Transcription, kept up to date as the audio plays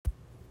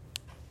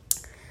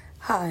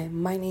Hi,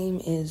 my name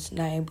is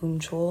Naya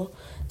Boomchol.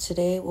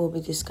 Today we'll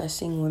be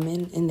discussing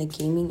women in the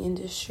gaming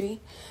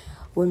industry.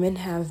 Women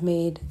have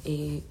made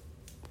a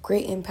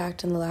great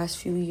impact in the last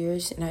few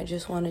years, and I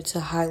just wanted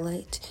to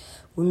highlight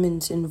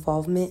women's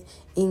involvement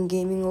in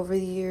gaming over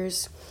the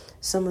years,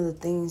 some of the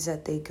things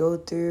that they go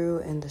through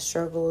and the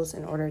struggles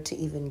in order to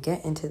even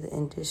get into the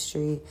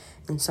industry,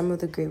 and some of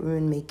the great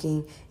women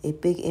making a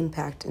big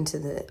impact into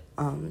the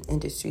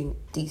industry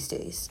these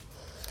days.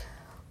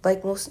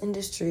 Like most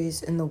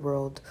industries in the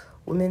world,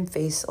 women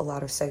face a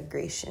lot of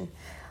segregation.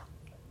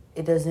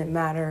 It doesn't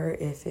matter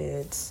if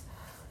it's,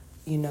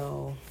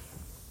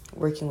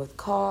 working with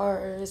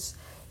cars,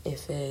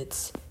 if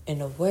it's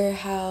in a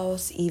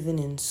warehouse, even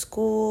in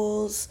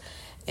schools,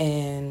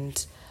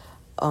 and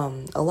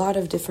a lot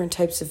of different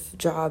types of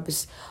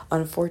jobs.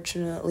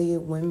 Unfortunately,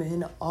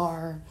 women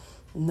are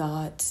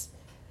not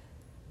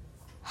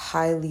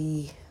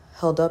highly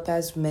held up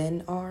as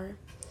men are,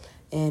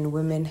 and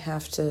women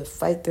have to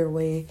fight their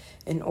way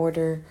in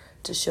order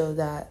to show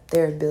that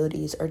their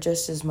abilities are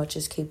just as much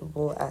as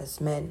capable as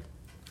men.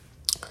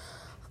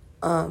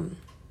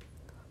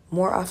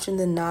 More often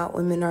than not,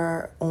 women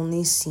are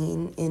only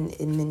seen in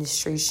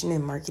administration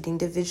and marketing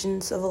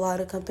divisions of a lot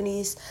of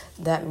companies.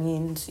 That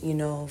means,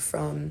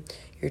 from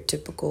your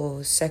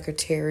typical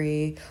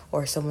secretary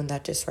or someone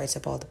that just writes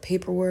up all the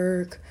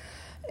paperwork,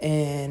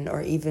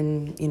 or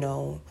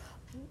even,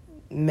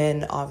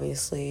 men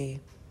obviously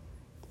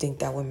think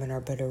that women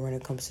are better when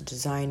it comes to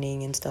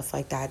designing and stuff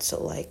like that.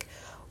 So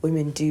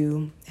women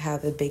do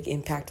have a big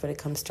impact when it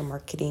comes to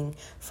marketing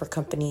for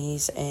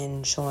companies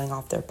and showing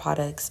off their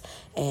products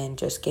and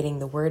just getting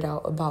the word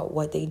out about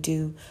what they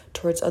do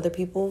towards other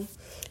people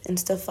and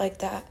stuff like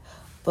that.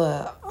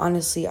 But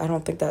honestly, I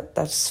don't think that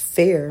that's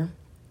fair,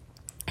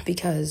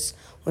 because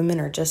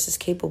women are just as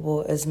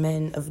capable as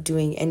men of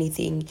doing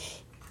anything,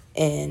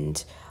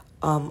 and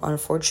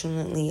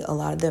unfortunately, a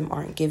lot of them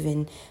aren't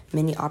given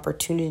many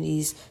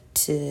opportunities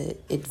to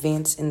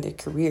advance in their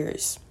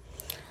careers.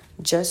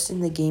 Just in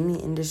the gaming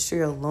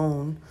industry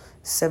alone,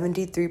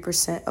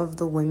 73% of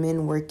the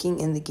women working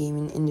in the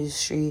gaming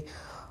industry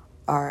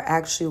are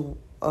actually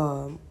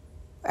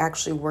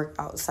work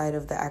outside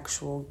of the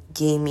actual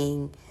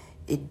gaming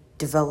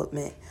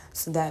development.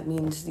 So that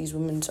means these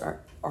women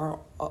are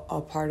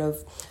a part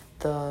of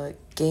the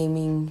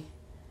gaming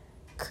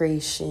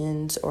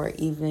creations, or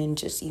even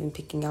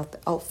picking out the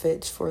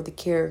outfits for the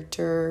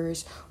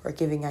characters, or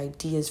giving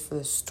ideas for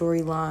the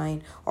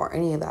storyline, or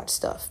any of that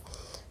stuff.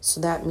 So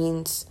that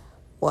means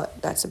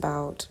that's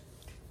about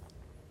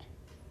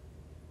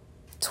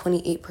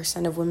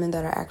 28% of women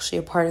that are actually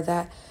a part of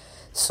that.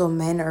 So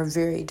men are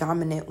very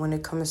dominant when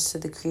it comes to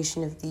the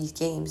creation of these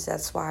games.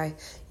 That's why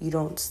you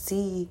don't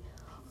see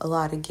a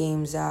lot of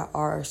games that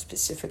are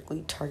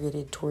specifically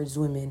targeted towards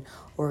women,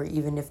 or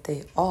even if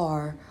they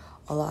are,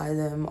 a lot of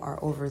them are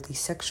overly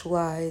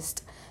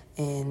sexualized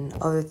and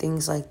other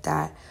things like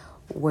that,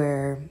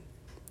 where,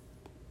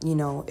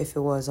 if it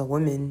was a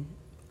woman,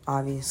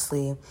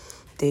 obviously,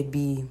 they'd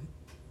be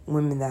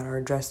women that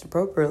are dressed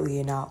appropriately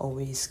and not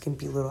always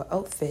skimpy little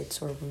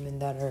outfits, or women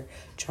that are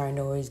trying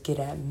to always get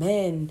at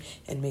men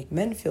and make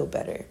men feel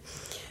better.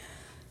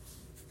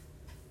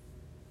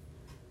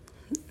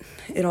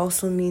 It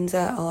also means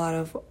that a lot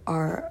of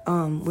our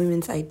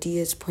women's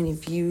ideas, point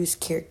of views,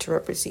 character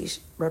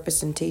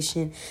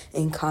representation,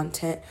 and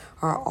content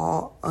are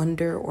all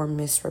under or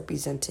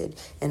misrepresented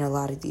in a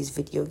lot of these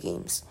video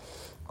games.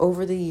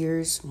 Over the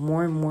years,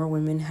 more and more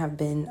women have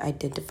been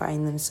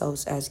identifying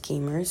themselves as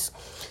gamers.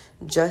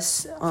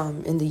 Just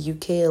in the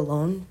UK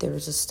alone, there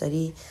was a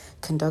study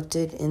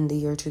conducted in the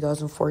year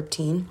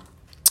 2014,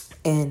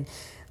 and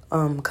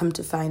come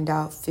to find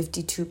out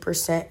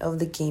 52% of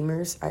the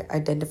gamers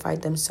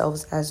identified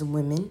themselves as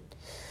women.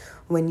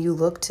 When you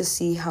look to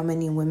see how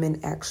many women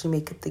actually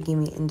make up the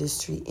gaming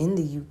industry in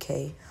the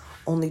UK,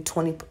 only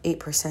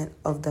 28%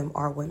 of them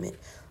are women.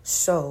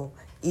 So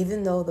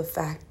even though the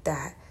fact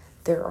that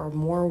there are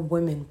more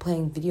women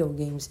playing video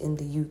games in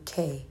the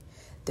UK,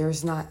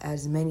 there's not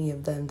as many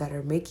of them that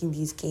are making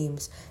these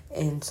games,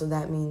 and so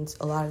that means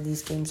a lot of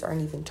these games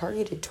aren't even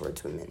targeted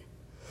towards women,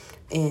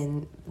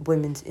 and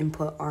women's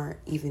input aren't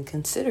even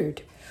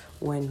considered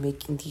when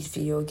making these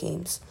video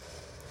games.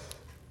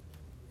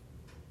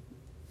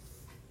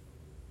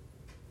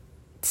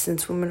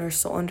 Since women are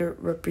so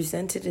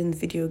underrepresented in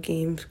video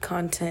games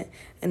content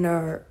and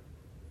are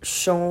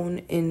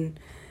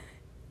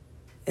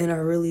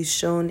really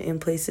shown in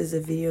places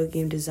of video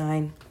game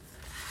design,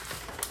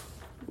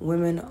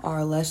 women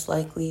are less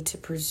likely to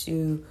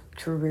pursue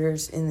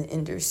careers in the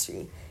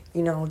industry.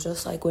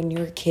 Just like when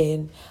you're a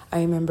kid,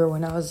 I remember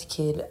when I was a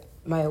kid,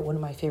 one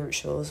of my favorite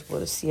shows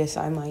was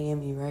CSI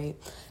Miami, right?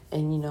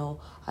 And,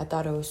 I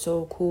thought it was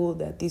so cool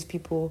that these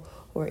people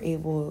were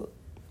able,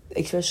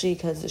 especially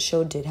because the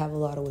show did have a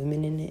lot of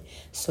women in it.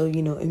 So, it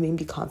made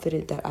me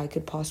confident that I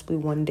could possibly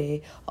one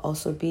day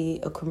also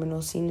be a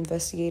criminal scene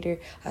investigator.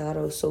 I thought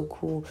it was so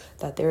cool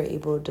that they were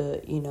able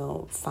to,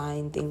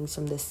 find things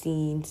from the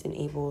scenes and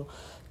able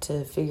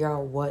to figure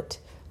out what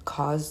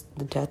caused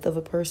the death of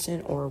a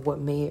person or what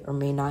may or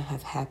may not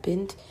have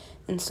happened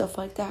and stuff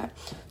like that.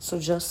 So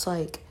just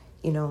like,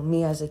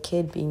 me as a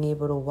kid being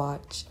able to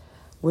watch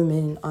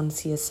women on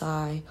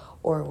CSI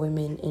or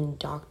women in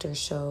doctor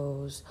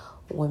shows,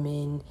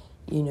 women,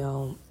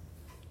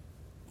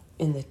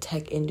 in the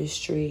tech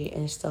industry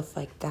and stuff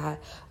like that,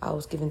 I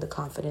was given the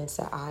confidence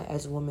that I,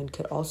 as a woman,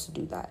 could also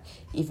do that.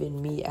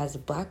 Even me as a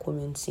black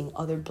woman, seeing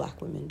other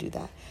black women do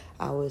that,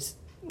 I was,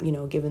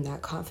 given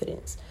that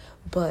confidence.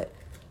 But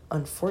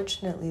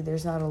unfortunately,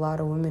 there's not a lot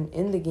of women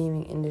in the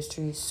gaming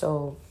industry,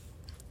 so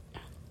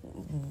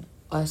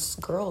us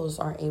girls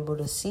aren't able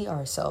to see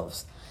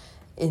ourselves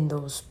in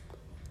those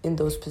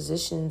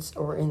positions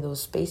or in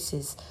those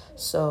spaces.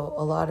 So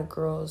a lot of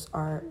girls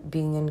aren't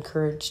being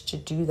encouraged to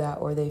do that,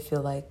 or they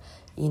feel like,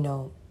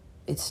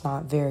 it's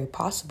not very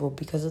possible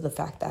because of the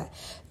fact that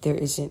there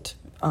isn't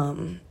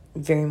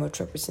very much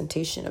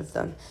representation of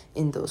them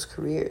in those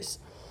careers.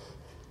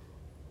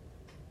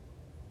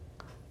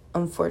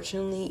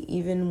 Unfortunately,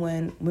 even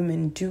when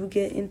women do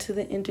get into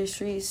the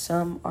industry,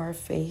 some are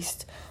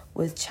faced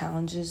with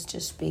challenges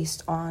just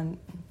based on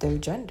their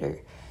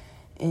gender.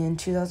 In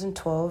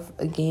 2012,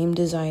 a game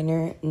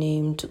designer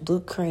named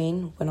Luke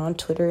Crane went on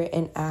Twitter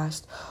and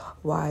asked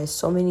why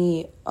so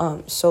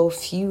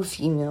few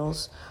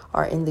females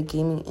are in the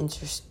gaming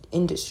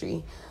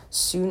industry.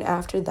 Soon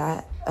after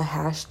that, a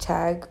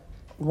hashtag,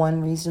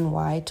 One Reason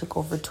Why, took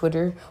over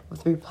Twitter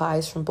with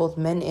replies from both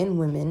men and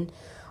women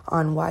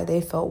on why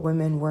they felt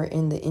women were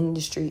in the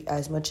industry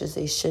as much as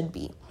they should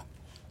be.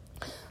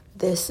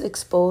 This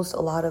exposed a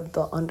lot of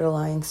the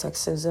underlying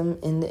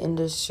sexism in the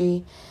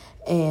industry,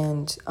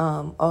 and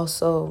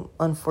also,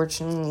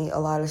 unfortunately, a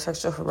lot of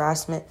sexual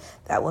harassment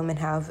that women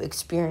have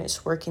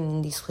experienced working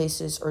in these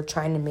places or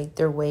trying to make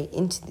their way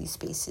into these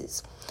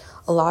spaces.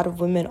 A lot of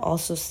women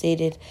also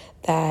stated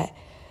that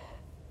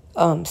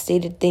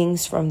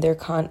things from their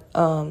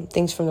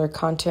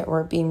content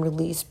weren't being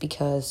released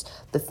because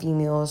the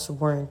females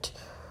weren't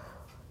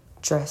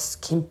dressed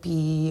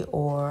skimpy,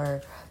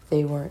 or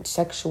they weren't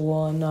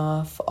sexual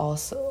enough,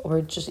 also, or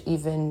just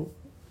even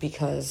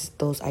because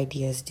those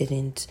ideas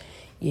didn't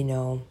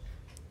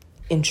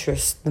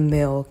interest the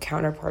male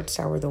counterparts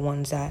that were the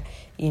ones that,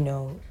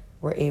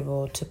 were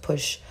able to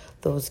push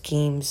those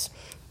games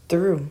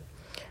through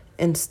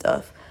and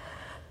stuff.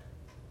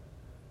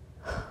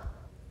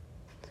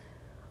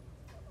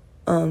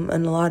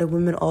 And a lot of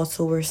women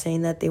also were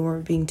saying that they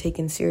weren't being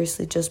taken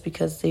seriously just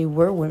because they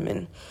were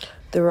women.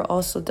 There were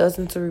also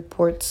dozens of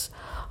reports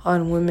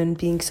on women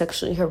being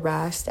sexually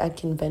harassed at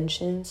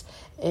conventions.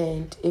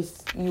 And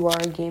if you are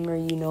a gamer,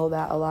 you know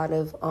that a lot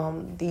of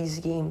these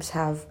games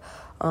have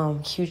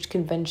huge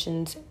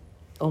conventions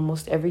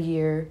almost every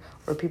year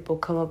where people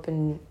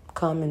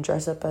come and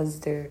dress up as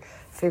their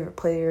favorite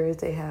players.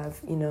 They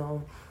have,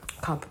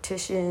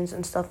 competitions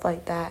and stuff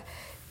like that.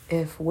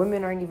 If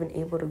women aren't even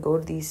able to go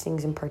to these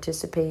things and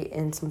participate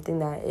in something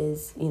that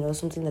is,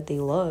 something that they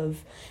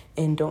love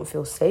and don't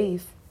feel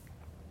safe,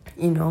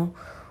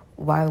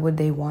 why would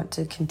they want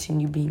to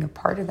continue being a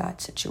part of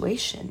that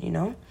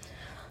situation,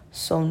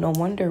 So no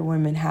wonder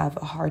women have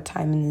a hard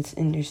time in this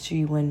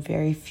industry when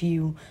very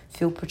few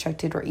feel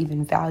protected or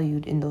even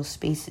valued in those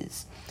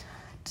spaces.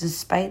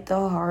 Despite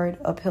the hard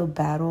uphill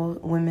battle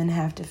women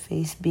have to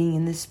face being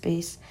in this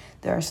space,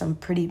 there are some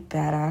pretty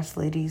badass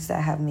ladies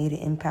that have made an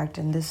impact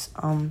in this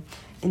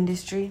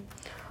industry.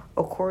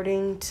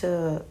 According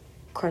to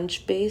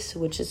Crunchbase,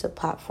 which is a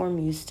platform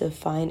used to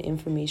find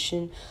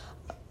information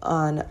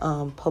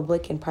on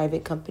public and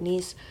private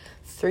companies,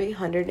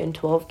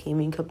 312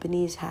 gaming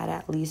companies had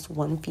at least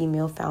one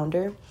female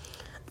founder.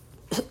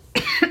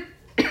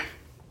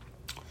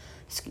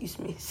 Excuse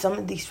me. Some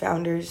of these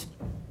founders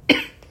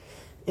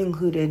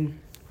included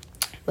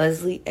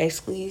Leslie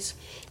Esclies,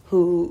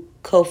 who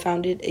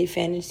co-founded a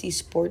fantasy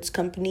sports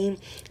company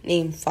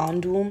named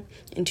FanDuel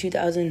in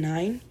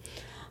 2009.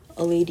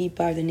 A lady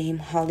by the name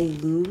Holly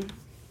Liu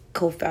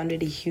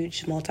co-founded a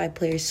huge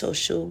multiplayer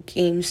social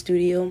game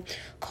studio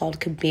called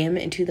Kabam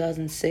in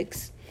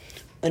 2006.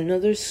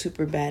 Another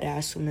super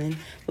badass woman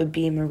would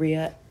be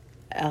Maria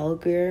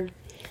Alger.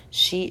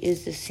 She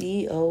is the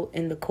CEO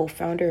and the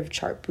co-founder of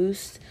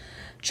Chartboost.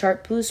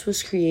 Chartboost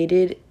was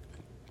created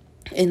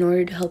in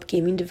order to help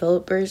gaming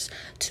developers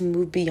to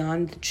move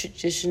beyond the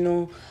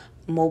traditional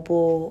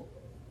mobile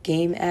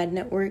game ad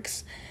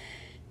networks.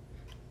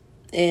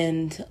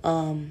 And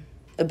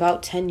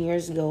about 10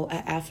 years ago,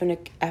 an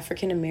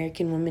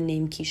African-American woman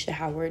named Keisha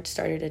Howard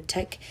started a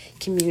tech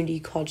community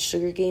called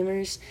Sugar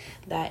Gamers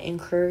that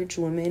encouraged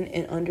women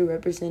and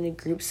underrepresented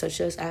groups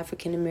such as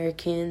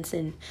African-Americans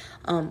and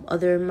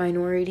other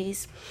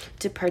minorities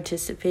to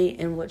participate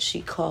in what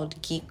she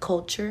called geek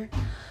culture.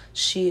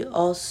 She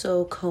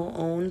also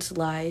co-owns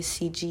Live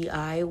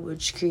CGI,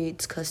 which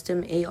creates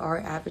custom AR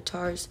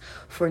avatars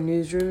for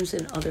newsrooms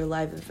and other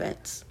live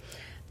events.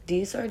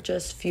 these are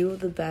just few of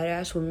the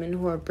badass women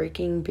who are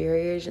breaking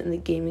barriers in the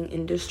gaming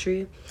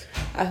industry.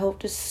 I hope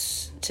to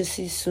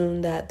see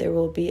soon that there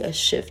will be a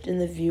shift in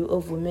the view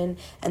of women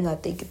and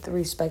that they get the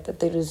respect that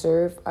they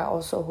deserve. I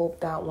also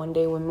hope that one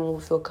day women will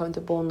feel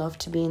comfortable enough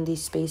to be in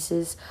these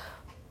spaces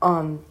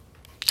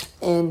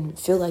and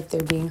feel like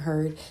they're being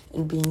heard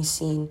and being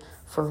seen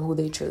for who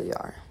they truly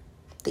are.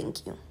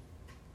 Thank you.